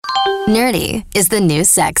Nerdy is the new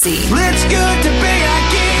sexy. It's good to be a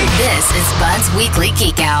geek. This is Bud's Weekly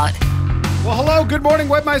Geek Out. Well, hello. Good morning,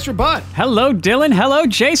 Webmeister Bud. Hello, Dylan. Hello,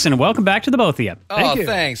 Jason. Welcome back to the both of you. Thank you.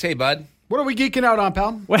 Thanks. Hey, bud. What are we geeking out on,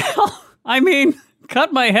 pal? Well, I mean,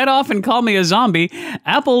 cut my head off and call me a zombie.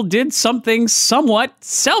 Apple did something somewhat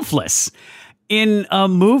selfless. In a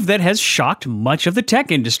move that has shocked much of the tech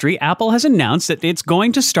industry, Apple has announced that it's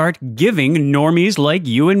going to start giving normies like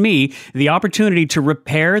you and me the opportunity to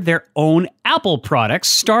repair their own Apple products,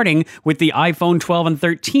 starting with the iPhone 12 and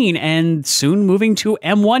 13 and soon moving to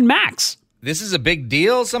M1 Max. This is a big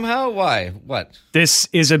deal somehow? Why? What? This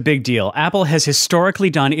is a big deal. Apple has historically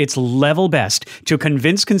done its level best to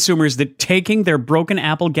convince consumers that taking their broken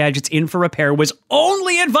Apple gadgets in for repair was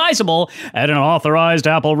only advisable at an authorized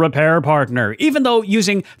Apple repair partner. Even though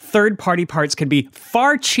using third-party parts can be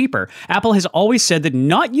far cheaper, Apple has always said that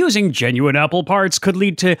not using genuine Apple parts could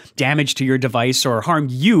lead to damage to your device or harm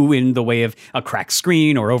you in the way of a cracked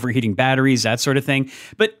screen or overheating batteries, that sort of thing.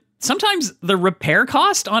 But sometimes the repair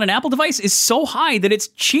cost on an Apple device is so high that it's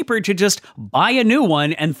cheaper to just buy a new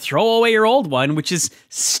one and throw away your old one, which is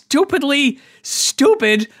stupid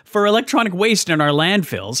for electronic waste in our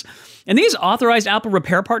landfills. And these authorized Apple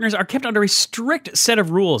repair partners are kept under a strict set of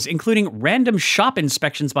rules, including random shop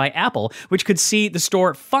inspections by Apple, which could see the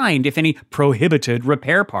store fined if any prohibited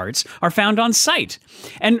repair parts are found on site.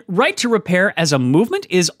 And right to repair as a movement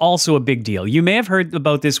is also a big deal. You may have heard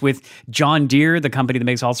about this with John Deere, the company that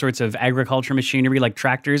makes all sorts of agriculture machinery like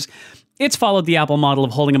tractors. It's followed the Apple model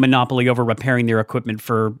of holding a monopoly over repairing their equipment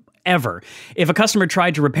forever. If a customer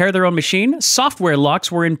tried to repair their own machine, software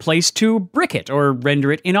locks were in place to brick it or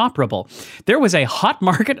render it inoperable. There was a hot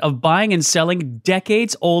market of buying and selling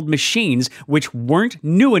decades-old machines which weren't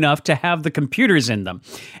new enough to have the computers in them.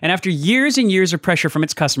 And after years and years of pressure from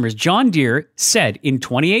its customers, John Deere said in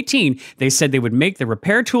 2018, they said they would make the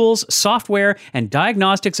repair tools, software, and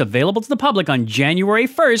diagnostics available to the public on January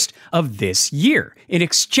 1st of this year. In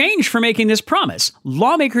exchange for making this promise,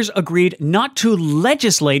 lawmakers agreed not to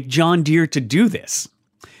legislate John Deere to do this.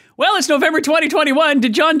 Well, it's November 2021.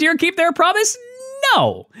 Did John Deere keep their promise?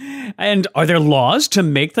 No. And are there laws to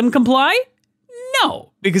make them comply?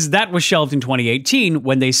 No, because that was shelved in 2018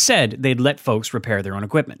 when they said they'd let folks repair their own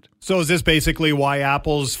equipment. So is this basically why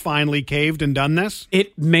Apple's finally caved and done this?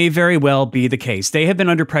 It may very well be the case. They have been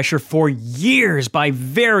under pressure for years by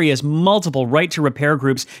various multiple right-to-repair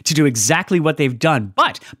groups to do exactly what they've done.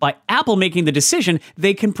 But by Apple making the decision,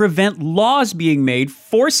 they can prevent laws being made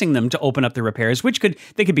forcing them to open up the repairs,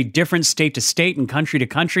 they could be different state to state and country to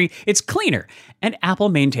country. It's cleaner, and Apple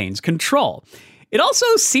maintains control. It also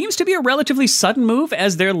seems to be a relatively sudden move,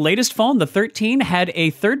 as their latest phone, the 13, had a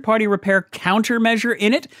third-party repair countermeasure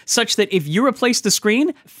in it, such that if you replaced the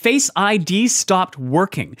screen, Face ID stopped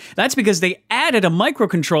working. That's because they added a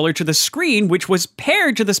microcontroller to the screen, which was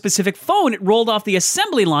paired to the specific phone it rolled off the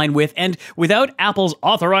assembly line with, and without Apple's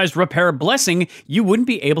authorized repair blessing, you wouldn't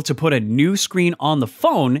be able to put a new screen on the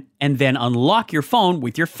phone and then unlock your phone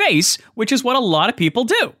with your face, which is what a lot of people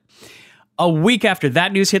do. A week after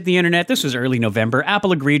that news hit the internet, this was early November,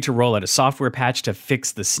 Apple agreed to roll out a software patch to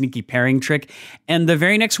fix the sneaky pairing trick, and the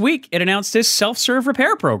very next week, it announced this self-serve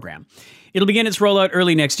repair program. It'll begin its rollout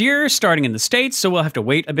early next year, starting in the States, so we'll have to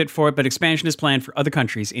wait a bit for it, but expansion is planned for other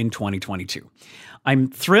countries in 2022. I'm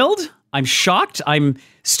thrilled. I'm shocked. I'm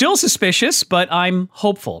still suspicious, but I'm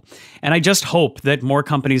hopeful. And I just hope that more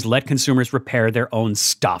companies let consumers repair their own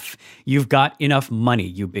stuff. You've got enough money,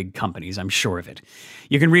 you big companies. I'm sure of it.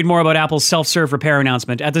 You can read more about Apple's self-serve repair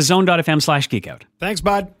announcement at thezone.fm/geekout. Thanks,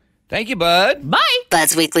 Bud. Thank you, bud. Bye.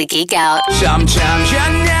 Bud's Weekly Geek Out. Sometimes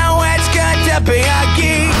you know it's good to be a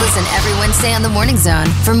geek. Listen every Wednesday on The Morning Zone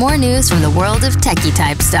for more news from the world of techie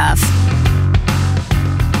type stuff.